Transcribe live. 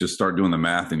just start doing the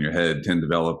math in your head, 10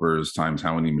 developers times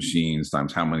how many machines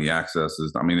times how many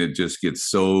accesses. I mean, it just gets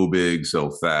so big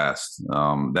so fast.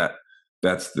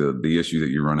 That's the issue that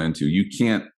you run into. You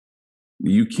can't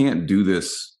do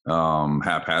this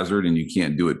haphazard, and you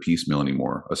can't do it piecemeal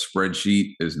anymore. A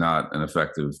spreadsheet is not an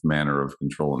effective manner of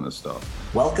controlling this stuff.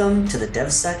 Welcome to the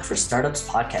DevSec for Startups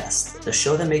podcast, the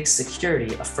show that makes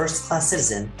security a first-class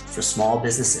citizen for small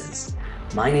businesses.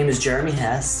 My name is Jeremy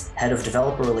Hess, Head of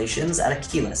Developer Relations at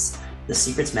Aquilus, the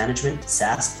secrets management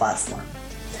SaaS platform.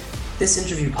 This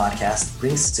interview podcast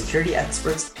brings security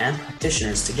experts and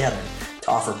practitioners together to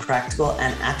offer practical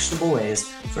and actionable ways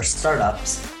for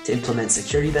startups to implement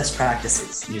security best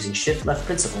practices using shift-left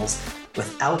principles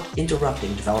without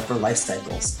interrupting developer life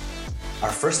cycles. Our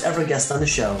first ever guest on the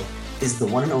show is the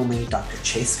one and only Dr.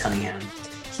 Chase Cunningham.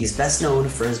 He's best known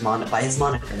for by his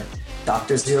moniker,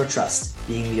 Dr. Zero Trust,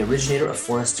 being the originator of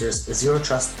Forrester's Zero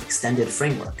Trust Extended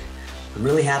Framework. I'm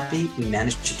really happy we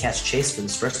managed to catch Chase for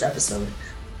this first episode,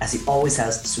 as he always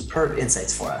has superb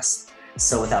insights for us.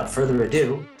 So without further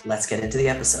ado, let's get into the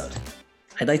episode.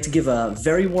 I'd like to give a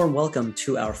very warm welcome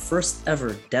to our first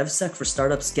ever DevSec for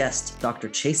Startups guest, Dr.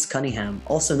 Chase Cunningham,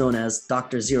 also known as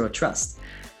Dr. Zero Trust.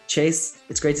 Chase,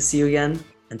 it's great to see you again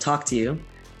and talk to you.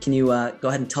 Can you go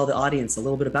ahead and tell the audience a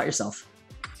little bit about yourself?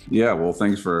 Yeah, well,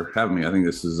 thanks for having me. I think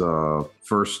this is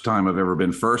first time I've ever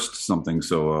been first something,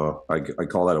 so I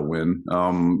call that a win.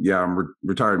 I'm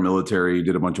retired military,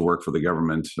 did a bunch of work for the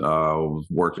government,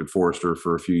 worked at Forrester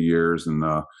for a few years, and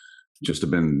just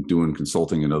have been doing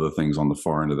consulting and other things on the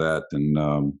far end of that.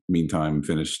 And meantime,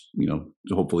 finished,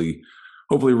 hopefully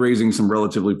raising some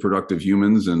relatively productive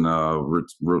humans, and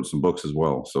wrote some books as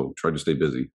well. So tried to stay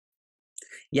busy.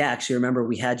 Yeah, actually, remember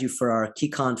we had you for our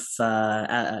KeyConf,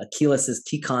 Aquilus's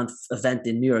KeyConf event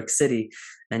in New York City,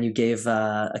 and you gave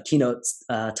a keynote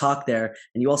talk there,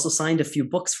 and you also signed a few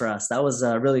books for us. That was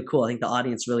really cool. I think the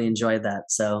audience really enjoyed that.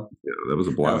 So yeah, that was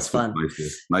a blast. That was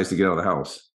fun. Nice to get out of the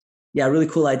house. Yeah, really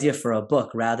cool idea for a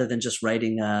book. Rather than just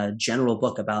writing a general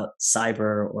book about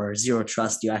cyber or zero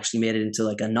trust, you actually made it into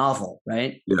like a novel,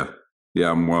 right? Yeah.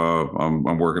 I'm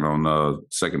working on the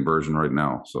second version right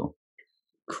now. So.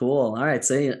 Cool. All right.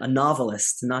 So a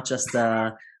novelist, not just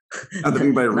not that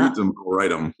anybody reads them, we'll write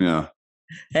them. Yeah.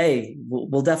 Hey,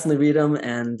 we'll definitely read them,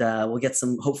 and we'll get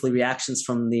some hopefully reactions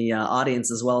from the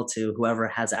audience as well to whoever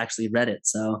has actually read it.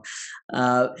 So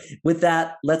with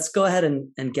that, let's go ahead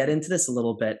and get into this a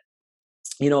little bit.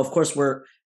 Of course, we're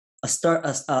a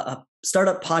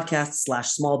startup podcast /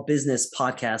 small business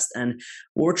podcast, and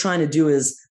what we're trying to do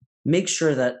is make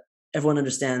sure that everyone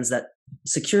understands that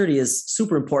security is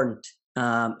super important.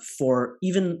 For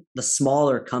even the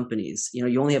smaller companies.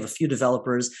 You only have a few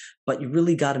developers, but you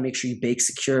really got to make sure you bake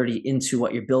security into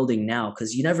what you're building now,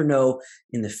 because you never know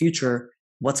in the future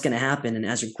what's going to happen. And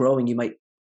as you're growing, you might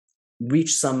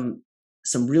reach some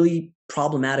really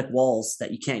problematic walls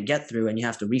that you can't get through, and you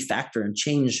have to refactor and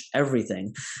change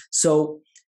everything. So,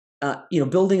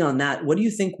 building on that, what do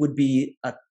you think would be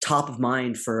a top of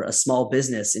mind for a small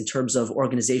business in terms of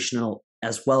organizational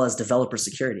as well as developer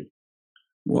security?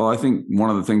 Well, I think one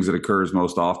of the things that occurs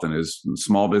most often is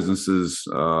small businesses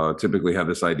typically have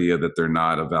this idea that they're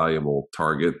not a valuable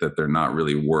target, that they're not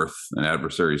really worth an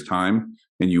adversary's time.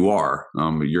 And you are.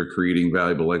 You're creating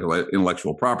valuable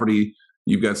intellectual property.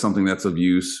 You've got something that's of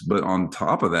use. But on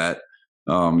top of that,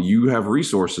 you have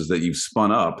resources that you've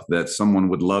spun up that someone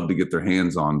would love to get their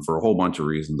hands on for a whole bunch of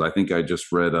reasons. I think I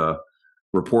just read a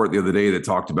report the other day that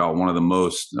talked about one of the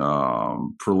most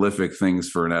prolific things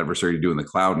for an adversary to do in the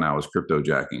cloud now is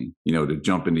cryptojacking. To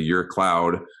jump into your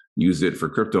cloud, use it for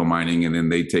crypto mining, and then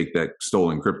they take that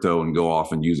stolen crypto and go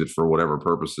off and use it for whatever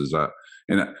purposes.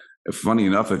 And funny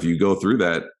enough, if you go through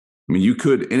that, you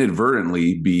could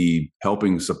inadvertently be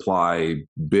helping supply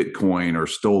Bitcoin or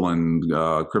stolen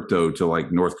crypto to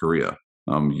like North Korea.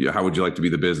 How would you like to be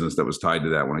the business that was tied to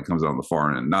that when it comes out on the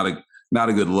far end? Not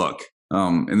a good look.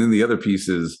 And then the other piece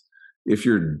is, if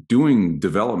you're doing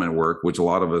development work, which a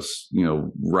lot of us,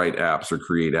 write apps or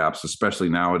create apps, especially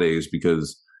nowadays,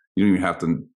 because you don't even have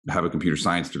to have a computer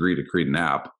science degree to create an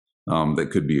app that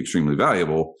could be extremely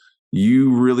valuable.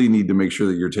 You really need to make sure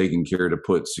that you're taking care to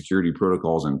put security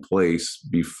protocols in place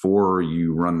before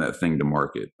you run that thing to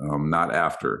market, not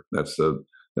after. That's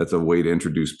a way to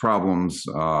introduce problems,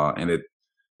 and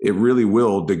it really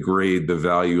will degrade the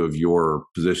value of your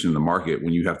position in the market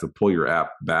when you have to pull your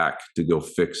app back to go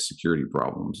fix security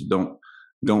problems.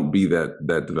 Don't be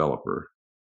that developer.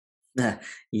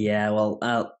 Yeah,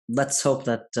 well, let's hope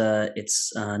that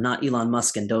it's not Elon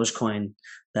Musk and Dogecoin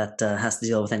that has to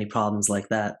deal with any problems like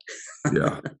that.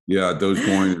 Yeah, yeah.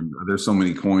 Dogecoin. There's so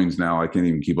many coins now, I can't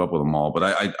even keep up with them all. But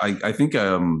I think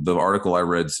the article I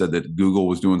read said that Google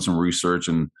was doing some research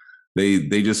and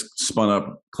they just spun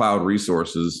up cloud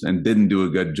resources and didn't do a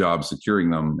good job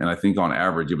securing them. And I think on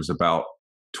average it was about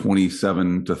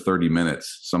 27 to 30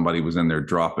 minutes. Somebody was in there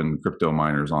dropping crypto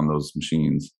miners on those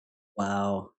machines.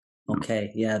 Wow.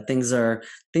 Okay. Yeah, things are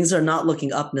not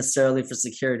looking up necessarily for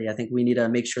security. I think we need to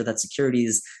make sure that security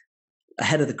is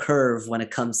ahead of the curve when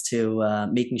it comes to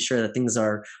making sure that things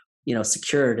are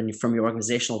secured and from your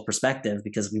organizational perspective,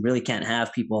 because we really can't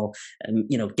have people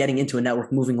getting into a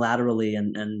network, moving laterally,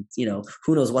 and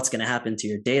who knows what's going to happen to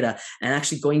your data. And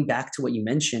actually going back to what you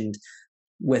mentioned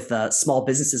with small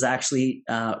businesses, I actually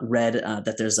read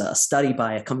that there's a study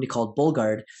by a company called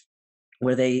Bullguard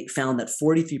where they found that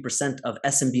 43% of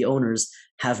SMB owners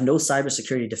have no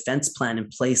cybersecurity defense plan in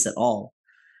place at all.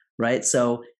 Right.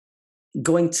 So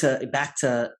going to back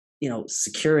to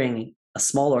securing a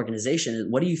small organization,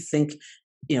 what do you think,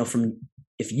 from,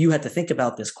 if you had to think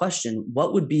about this question,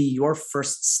 what would be your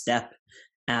first step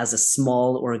as a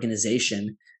small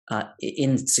organization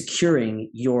in securing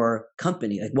your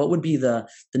company? Like, what would be the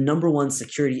number one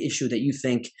security issue that you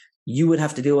think you would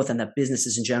have to deal with and that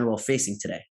businesses in general are facing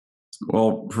today?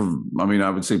 Well, I mean, I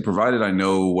would say provided I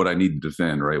know what I need to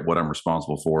defend, right? What I'm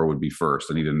responsible for would be first.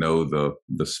 I need to know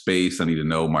the space. I need to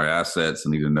know my assets.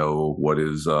 I need to know what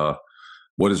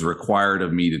is required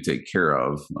of me to take care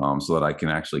of, so that I can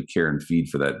actually care and feed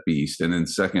for that beast. And then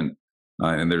second,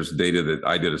 and there's data that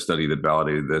I did a study that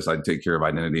validated this. I'd take care of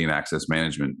identity and access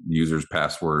management, users,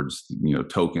 passwords,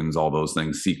 tokens, all those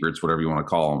things, secrets, whatever you want to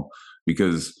call them,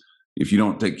 because if you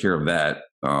don't take care of that,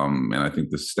 and I think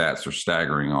the stats are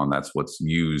staggering on that's what's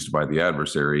used by the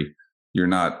adversary, you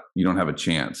don't have a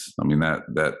chance. I mean,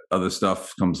 that other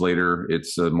stuff comes later.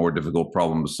 It's a more difficult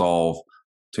problem to solve.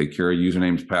 Take care of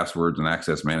usernames, passwords, and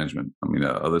access management. I mean,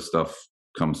 other stuff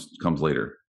comes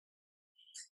later.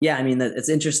 Yeah, I mean, it's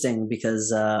interesting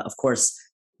because, of course,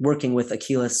 working with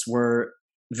Achilles, we're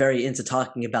very into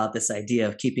talking about this idea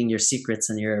of keeping your secrets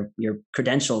and your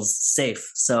credentials safe.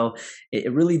 So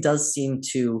it really does seem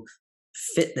to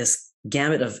fit this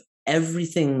gamut of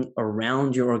everything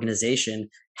around your organization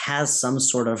has some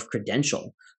sort of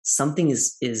credential. Something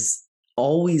is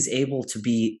always able to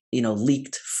be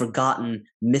leaked, forgotten,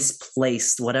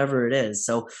 misplaced, whatever it is.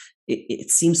 So it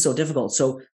seems so difficult.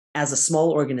 So as a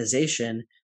small organization,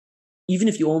 even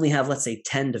if you only have, let's say,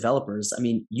 10 developers, I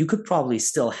mean, you could probably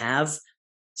still have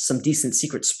some decent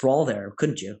secret sprawl there,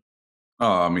 couldn't you?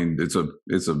 I mean, it's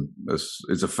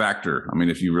a factor. I mean,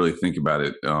 if you really think about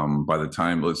it, by the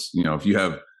time if you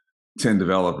have 10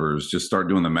 developers, just start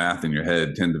doing the math in your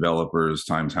head. 10 developers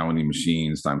times how many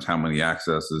machines times how many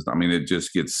accesses. I mean, it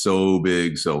just gets so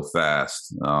big so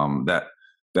fast.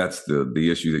 That's the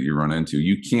issue that you run into.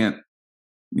 You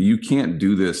can't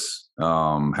do this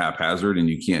haphazard, and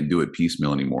you can't do it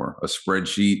piecemeal anymore. A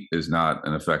spreadsheet is not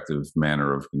an effective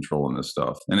manner of controlling this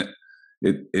stuff, and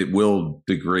it will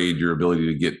degrade your ability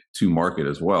to get to market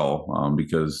as well,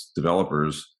 because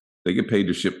developers, they get paid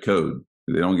to ship code.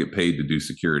 They don't get paid to do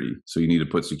security. So you need to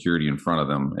put security in front of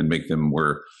them and make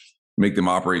them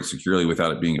operate securely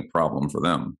without it being a problem for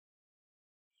them.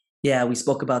 Yeah, we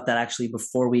spoke about that actually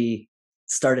before we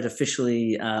started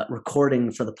officially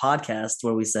recording for the podcast,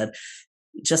 where we said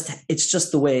it's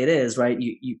just the way it is, right?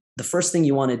 You the first thing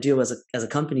you want to do as a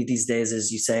company these days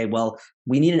is you say, well,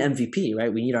 we need an MVP,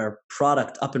 right? We need our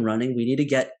product up and running. We need to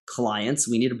get clients.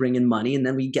 We need to bring in money, and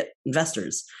then we get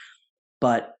investors.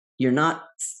 But you're not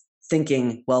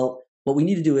thinking, well, what we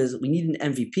need to do is we need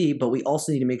an MVP, but we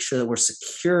also need to make sure that we're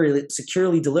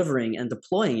securely delivering and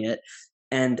deploying it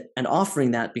and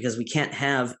offering that, because we can't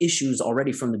have issues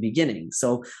already from the beginning.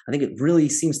 So I think it really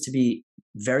seems to be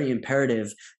very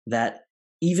imperative that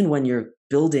even when you're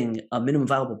building a minimum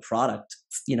viable product,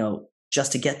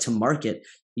 just to get to market,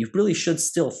 you really should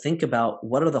still think about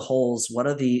what are the holes, what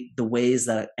are the ways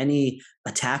that any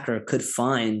attacker could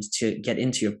find to get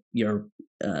into your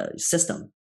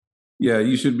system. Yeah,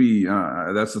 you should be.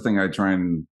 That's the thing I try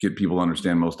and get people to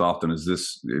understand most often is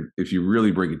this: if you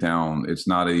really break it down, it's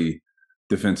not a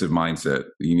defensive mindset.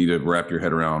 You need to wrap your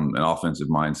head around an offensive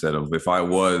mindset of, if I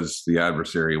was the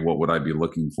adversary, what would I be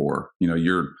looking for?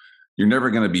 You're never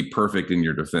going to be perfect in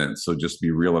your defense, so just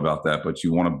be real about that. But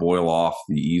you want to boil off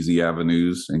the easy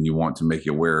avenues, and you want to make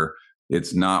it where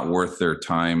it's not worth their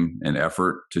time and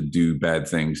effort to do bad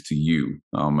things to you.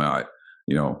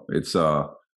 It's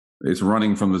it's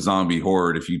running from the zombie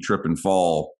horde. If you trip and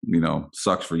fall,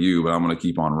 sucks for you, but I'm going to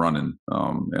keep on running.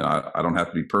 And I don't have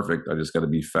to be perfect. I just got to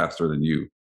be faster than you.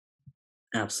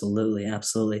 Absolutely,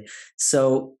 absolutely.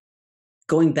 So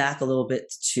going back a little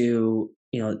bit to,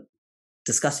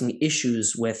 discussing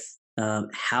issues with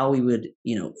how we would,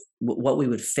 what we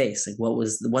would face, like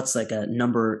what's like a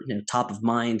number, top of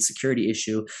mind security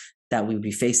issue that we would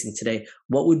be facing today.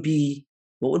 What would be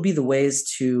the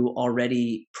ways to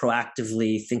already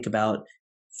proactively think about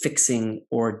fixing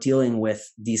or dealing with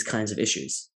these kinds of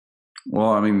issues?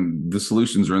 Well, I mean, the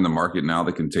solutions are in the market now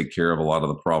that can take care of a lot of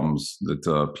the problems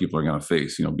that people are going to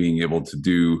face. Being able to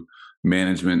do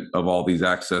management of all these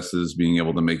accesses, being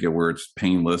able to make it where it's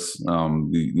painless.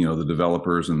 The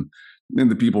developers and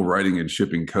the people writing and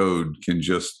shipping code can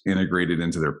just integrate it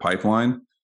into their pipeline.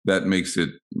 That makes it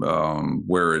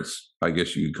where it's, I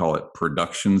guess you could call it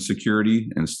production security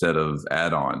instead of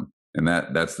add-on, and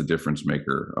that's the difference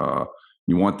maker.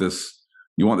 You want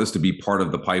this to be part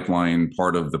of the pipeline,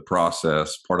 part of the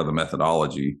process, part of the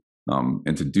methodology.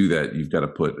 And to do that, you've got to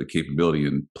put a capability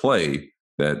in play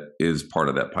that is part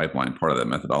of that pipeline, part of that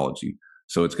methodology.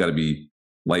 So it's got to be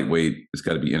lightweight, it's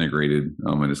got to be integrated,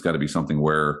 and it's got to be something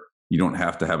where you don't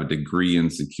have to have a degree in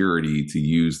security to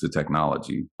use the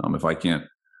technology. If I can't,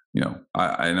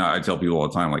 I tell people all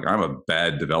the time, like, I'm a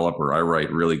bad developer. I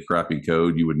write really crappy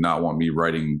code. You would not want me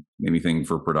writing anything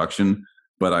for production,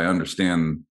 but I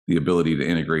understand the ability to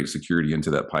integrate security into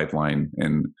that pipeline.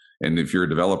 And if you're a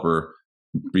developer,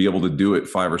 be able to do it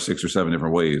 5 or 6 or 7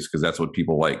 different ways, because that's what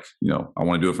people like. I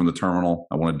want to do it from the terminal.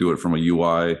 I want to do it from a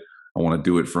UI. I want to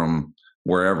do it from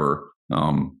wherever.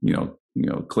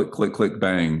 Click, click, click,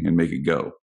 bang, and make it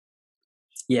go.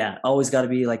 Yeah, always got to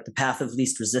be like the path of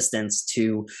least resistance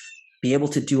to be able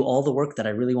to do all the work that I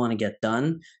really want to get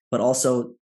done, but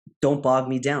also don't bog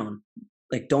me down.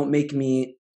 Like, don't make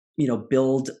me,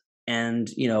 build and,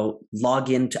 log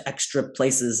into extra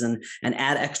places and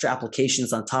add extra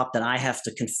applications on top that I have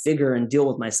to configure and deal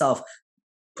with myself.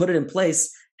 Put it in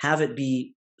place, have it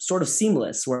be sort of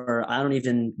seamless where I don't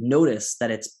even notice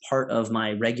that it's part of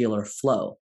my regular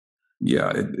flow.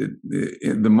 Yeah,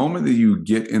 the moment that you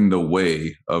get in the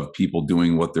way of people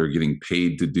doing what they're getting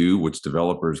paid to do, which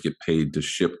developers get paid to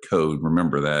ship code,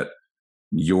 remember that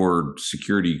your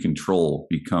security control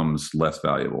becomes less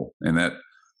valuable. And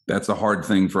that's a hard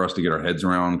thing for us to get our heads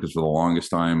around, because for the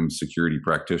longest time, security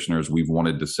practitioners, we've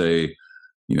wanted to say,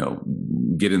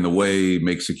 get in the way,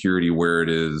 make security where it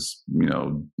is,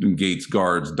 gates,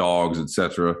 guards, dogs,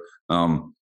 etc.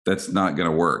 That's not going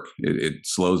to work. It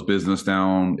slows business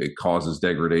down. It causes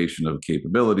degradation of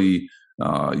capability.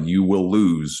 You will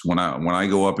lose when I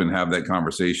go up and have that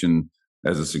conversation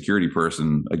as a security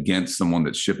person against someone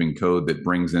that's shipping code that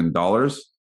brings in dollars.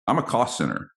 I'm a cost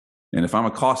center, and if I'm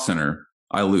a cost center,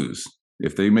 I lose.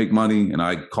 If they make money and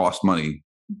I cost money,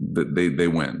 they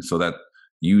win. So that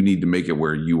you need to make it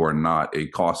where you are not a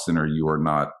cost center, you are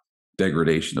not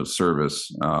degradation of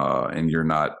service, and you're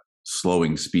not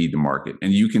slowing speed to market.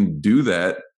 And you can do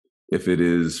that if it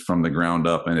is from the ground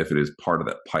up and if it is part of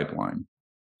that pipeline.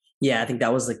 Yeah, I think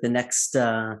that was like the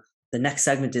next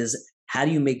segment is, how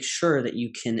do you make sure that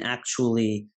you can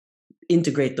actually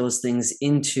integrate those things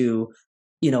into,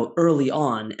 early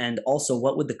on? And also,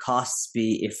 what would the costs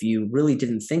be if you really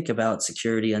didn't think about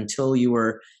security until you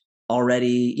were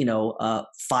already, a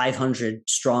 500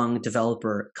 strong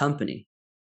developer company?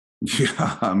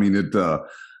 Yeah, I mean,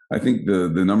 I think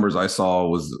the numbers I saw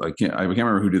was, I can't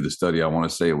remember who did the study. I want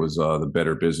to say it was the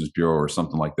Better Business Bureau or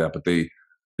something like that. But they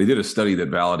did a study that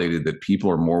validated that people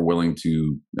are more willing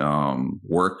to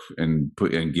work and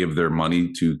give their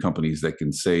money to companies that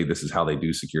can say this is how they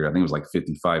do security. I think it was like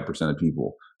 55% of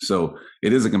people. So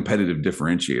it is a competitive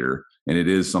differentiator, and it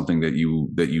is something that you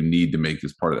need to make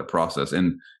as part of that process.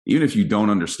 And even if you don't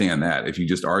understand that, if you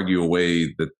just argue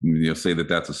away that, say that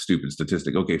that's a stupid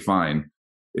statistic, okay, fine.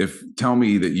 Tell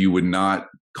me that you would not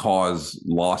cause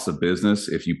loss of business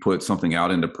if you put something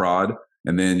out into prod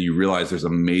and then you realize there's a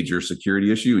major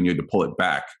security issue and you had to pull it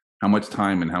back. How much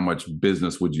time and how much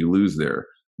business would you lose there?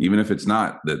 Even if it's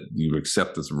not that you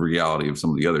accept this reality of some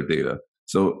of the other data.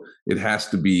 So it has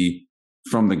to be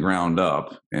from the ground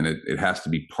up, and it has to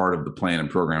be part of the plan and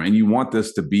program. And you want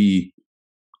this to be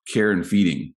care and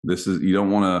feeding. You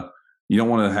don't want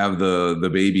to have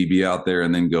the baby be out there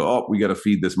and then go, oh, we got to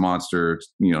feed this monster.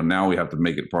 Now we have to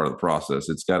make it part of the process.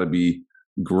 It's got to be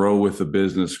grow with the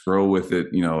business, grow with it.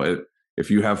 If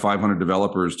you have 500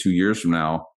 developers 2 years from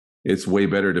now, it's way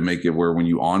better to make it where when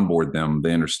you onboard them,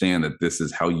 they understand that this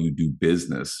is how you do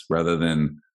business, rather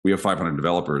than we have 500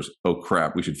 developers. Oh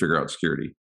crap, we should figure out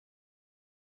security.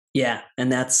 Yeah,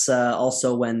 and that's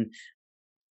also when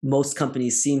most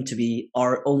companies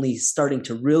are only starting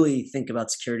to really think about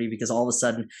security because all of a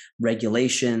sudden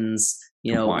regulations,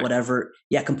 Compliance. whatever.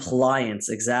 Yeah, compliance,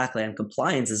 exactly. And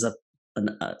compliance is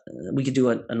we could do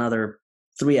another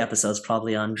 3 episodes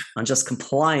probably on just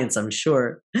compliance, I'm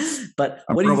sure. But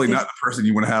I'm what do you probably think? not the person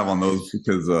you want to have on those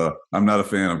because I'm not a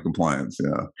fan of compliance.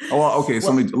 Yeah. Oh, well, okay.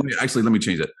 So Well, let me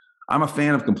change it. I'm a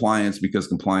fan of compliance because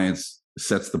compliance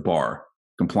sets the bar.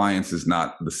 Compliance is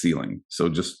not the ceiling. So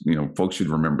just, folks should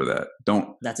remember that.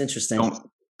 that's interesting.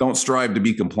 Don't strive to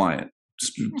be compliant.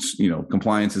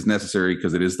 Compliance is necessary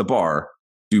because it is the bar.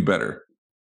 Do better.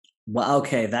 Well,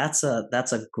 okay, that's a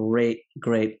great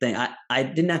thing. I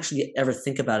didn't actually ever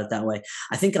think about it that way.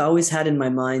 I think I always had in my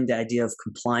mind the idea of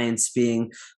compliance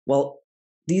being, well,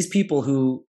 these people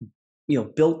who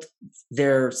built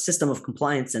their system of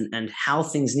compliance and how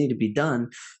things need to be done,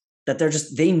 that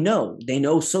they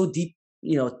know so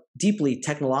deeply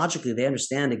technologically, they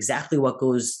understand exactly what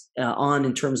goes on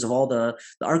in terms of all the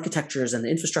architectures and the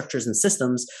infrastructures and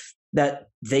systems that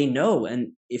they know.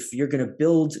 And if you're going to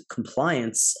build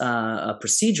compliance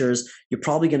procedures, you're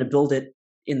probably going to build it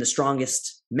in the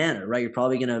strongest manner, right? You're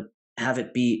probably going to have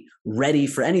it be ready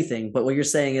for anything. But what you're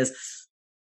saying is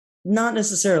not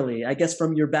necessarily. I guess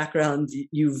from your background,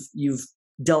 you've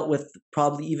dealt with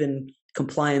probably even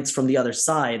compliance from the other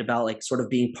side about like sort of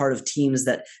being part of teams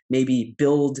that maybe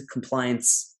build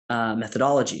compliance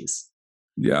methodologies.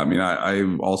 Yeah, I mean,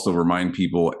 I also remind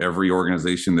people every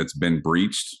organization that's been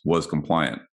breached was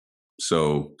compliant.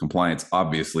 So compliance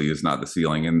obviously is not the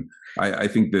ceiling. And I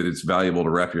think that it's valuable to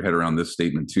wrap your head around this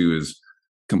statement too, is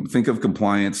think of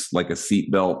compliance like a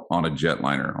seatbelt on a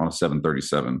jetliner, on a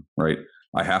 737, right?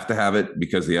 I have to have it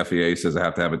because the FAA says I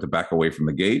have to have it to back away from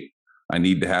the gate. I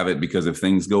need to have it because if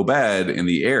things go bad in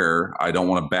the air, I don't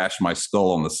want to bash my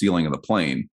skull on the ceiling of the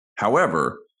plane.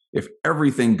 However, if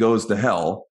everything goes to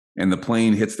hell and the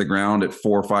plane hits the ground at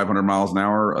 400 or 500 miles an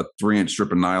hour, a 3-inch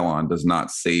strip of nylon does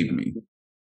not save me.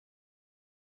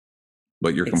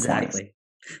 But you're compliant. Exactly.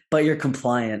 But you're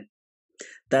compliant.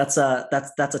 That's a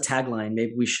tagline.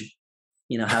 Maybe we should,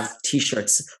 have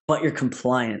T-shirts. But you're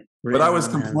compliant. But I was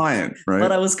compliant, right?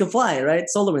 But I was compliant, right?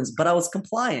 SolarWinds. But I was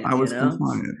compliant. I was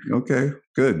compliant. Okay,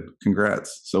 good.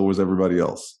 Congrats. So was everybody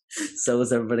else. So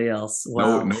was everybody else.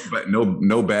 Wow.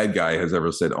 No bad guy has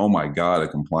ever said, "Oh my God, a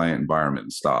compliant environment,"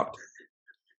 and stopped.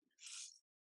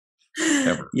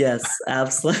 Ever. Yes,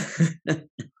 absolutely.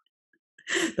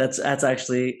 That's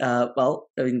actually well,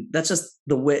 I mean, that's just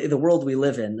the world we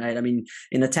live in, right? I mean,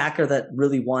 an attacker that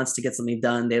really wants to get something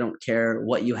done, they don't care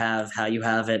what you have, how you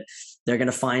have it. They're going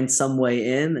to find some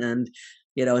way in, and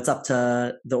it's up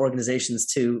to the organizations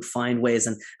to find ways.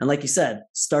 And like you said,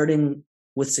 starting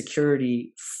with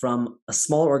security from a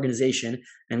small organization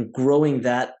and growing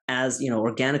that as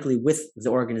organically with the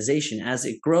organization as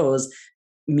it grows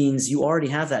means you already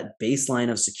have that baseline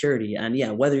of security. And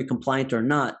yeah, whether you're compliant or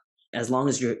not, as long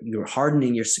as you're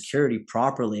hardening your security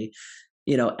properly,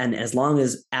 and as long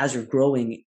as you're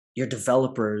growing, your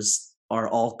developers are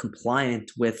all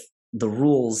compliant with the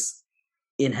rules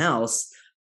in-house,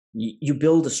 you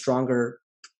build a stronger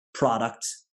product,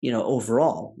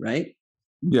 overall, right?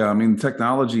 Yeah, I mean,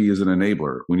 technology is an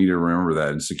enabler. We need to remember that,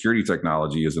 and security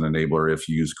technology is an enabler if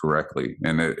used correctly.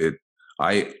 And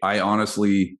I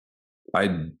honestly,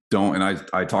 I don't, and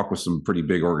I talk with some pretty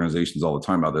big organizations all the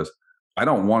time about this. I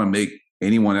don't want to make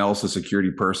anyone else a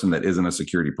security person that isn't a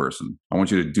security person. I want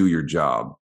you to do your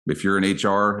job. If you're an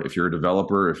HR, if you're a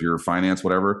developer, if you're finance,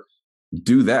 whatever,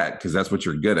 do that because that's what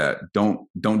you're good at. Don't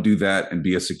do that and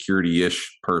be a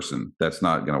security-ish person. That's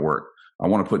not going to work. I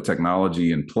want to put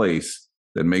technology in place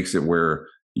that makes it where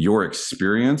your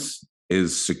experience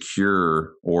is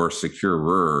secure or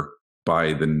securer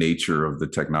by the nature of the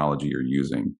technology you're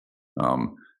using.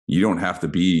 You don't have to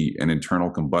be an internal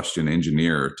combustion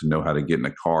engineer to know how to get in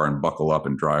a car and buckle up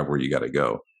and drive where you got to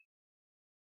go.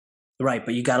 Right,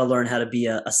 but you got to learn how to be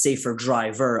a safer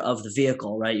driver of the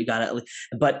vehicle, right?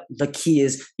 But the key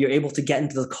is you're able to get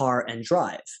into the car and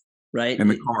drive, right? And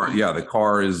the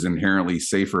car is inherently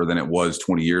safer than it was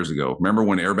 20 years ago. Remember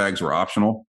when airbags were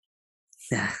optional?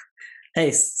 Yeah.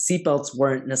 Hey, seatbelts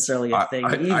weren't necessarily a thing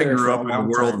either. I grew up in a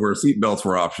world where seatbelts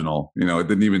were optional. It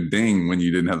didn't even ding when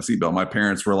you didn't have a seatbelt. My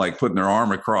parents were like putting their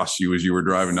arm across you as you were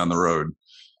driving down the road.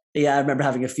 Yeah, I remember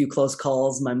having a few close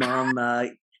calls. My mom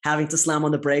having to slam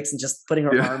on the brakes and just putting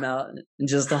her arm out and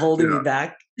just holding me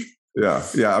back. Yeah.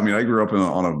 I mean, I grew up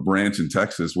on a ranch in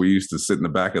Texas. We used to sit in the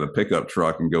back of the pickup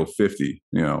truck and go 50.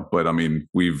 But I mean,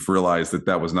 we've realized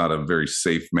that was not a very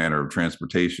safe manner of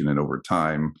transportation, and over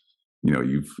time, and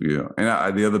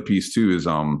the other piece too is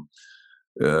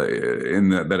in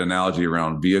that analogy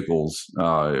around vehicles,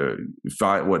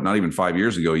 not even 5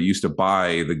 years ago, you used to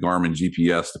buy the Garmin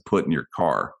GPS to put in your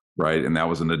car, right? And that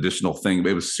was an additional thing.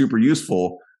 It was super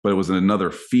useful, but it was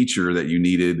another feature that you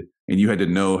needed, and you had to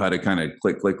know how to kind of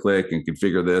click and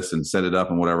configure this and set it up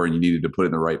and whatever, and you needed to put it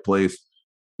in the right place.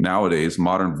 Nowadays,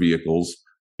 modern vehicles,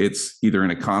 it's either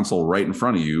in a console right in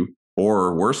front of you,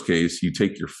 or worst case, you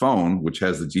take your phone, which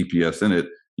has the GPS in it,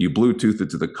 you Bluetooth it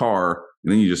to the car,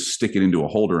 and then you just stick it into a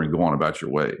holder and go on about your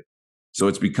way. So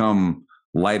it's become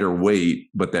lighter weight,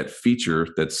 but that feature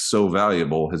that's so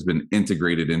valuable has been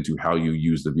integrated into how you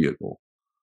use the vehicle.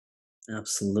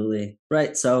 Absolutely.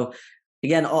 Right. So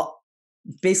again,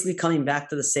 basically coming back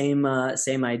to the same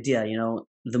idea,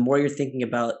 the more you're thinking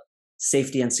about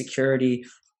safety and security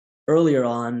earlier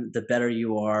on, the better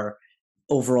you are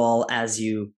overall as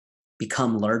you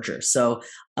become larger. So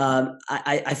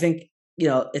I think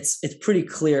it's pretty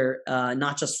clear,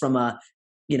 not just from a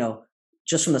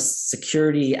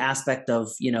security aspect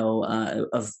of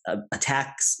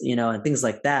attacks, and things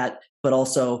like that, but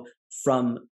also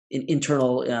from an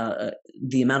internal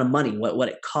the amount of money, what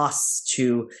it costs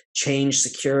to change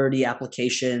security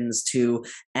applications, to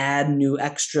add new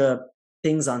extra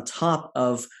things on top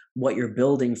of what you're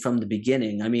building from the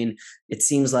beginning. I mean, it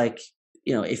seems like,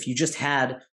 if you just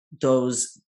had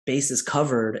those bases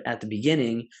covered at the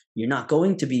beginning, you're not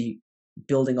going to be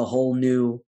building a whole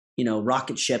new,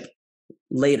 rocket ship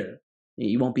later.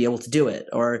 You won't be able to do it,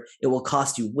 or it will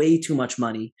cost you way too much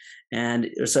money. And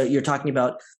so you're talking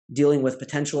about dealing with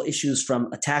potential issues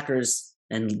from attackers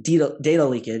and data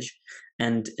leakage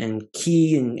and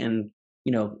key and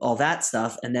all that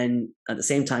stuff. And then at the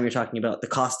same time, you're talking about the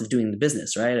cost of doing the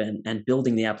business, right? And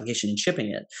building the application and shipping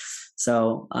it.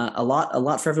 So a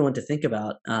lot for everyone to think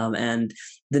about. And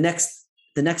the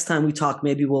next time we talk,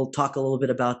 maybe we'll talk a little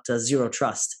bit about zero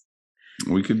trust.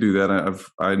 We could do that.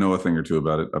 I know a thing or two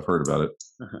about it. I've heard about it.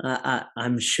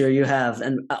 I'm sure you have.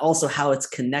 And also how it's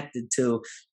connected to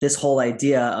this whole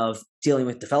idea of dealing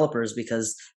with developers,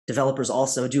 because developers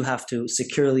also do have to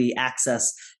securely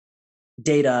access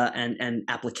data and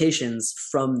applications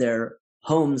from their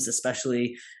homes,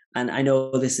 especially. And I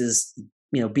know this is,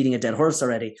 beating a dead horse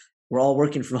already. We're all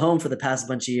working from home for the past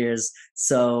bunch of years.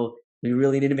 So we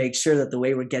really need to make sure that the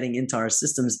way we're getting into our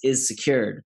systems is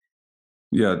secured.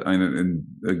 Yeah, and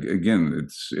again,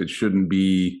 it shouldn't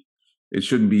be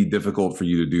difficult for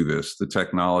you to do this. The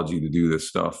technology to do this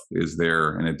stuff is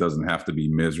there, and it doesn't have to be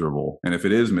miserable. And if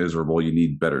it is miserable, you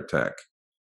need better tech.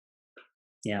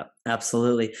 Yeah,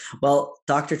 absolutely. Well,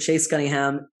 Dr. Chase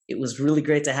Cunningham, it was really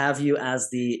great to have you as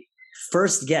the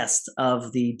first guest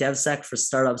of the DevSec for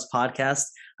Startups podcast.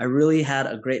 I really had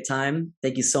a great time.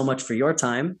 Thank you so much for your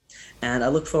time, and I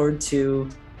look forward to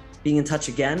being in touch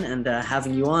again and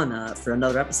having you on for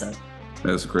another episode.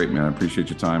 That's great, man. I appreciate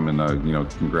your time, and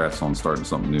congrats on starting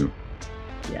something new.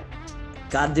 Yeah,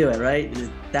 gotta do it, right?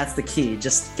 That's the key.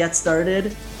 Just get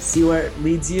started, see where it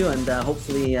leads you, and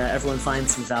hopefully everyone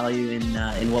finds some value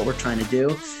in what we're trying to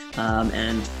do.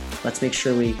 And let's make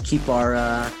sure we keep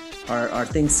our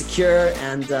things secure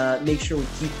and make sure we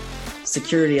keep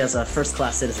security as a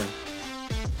first-class citizen.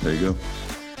 There you go.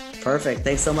 Perfect.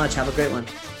 Thanks so much. Have a great one.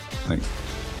 Thanks.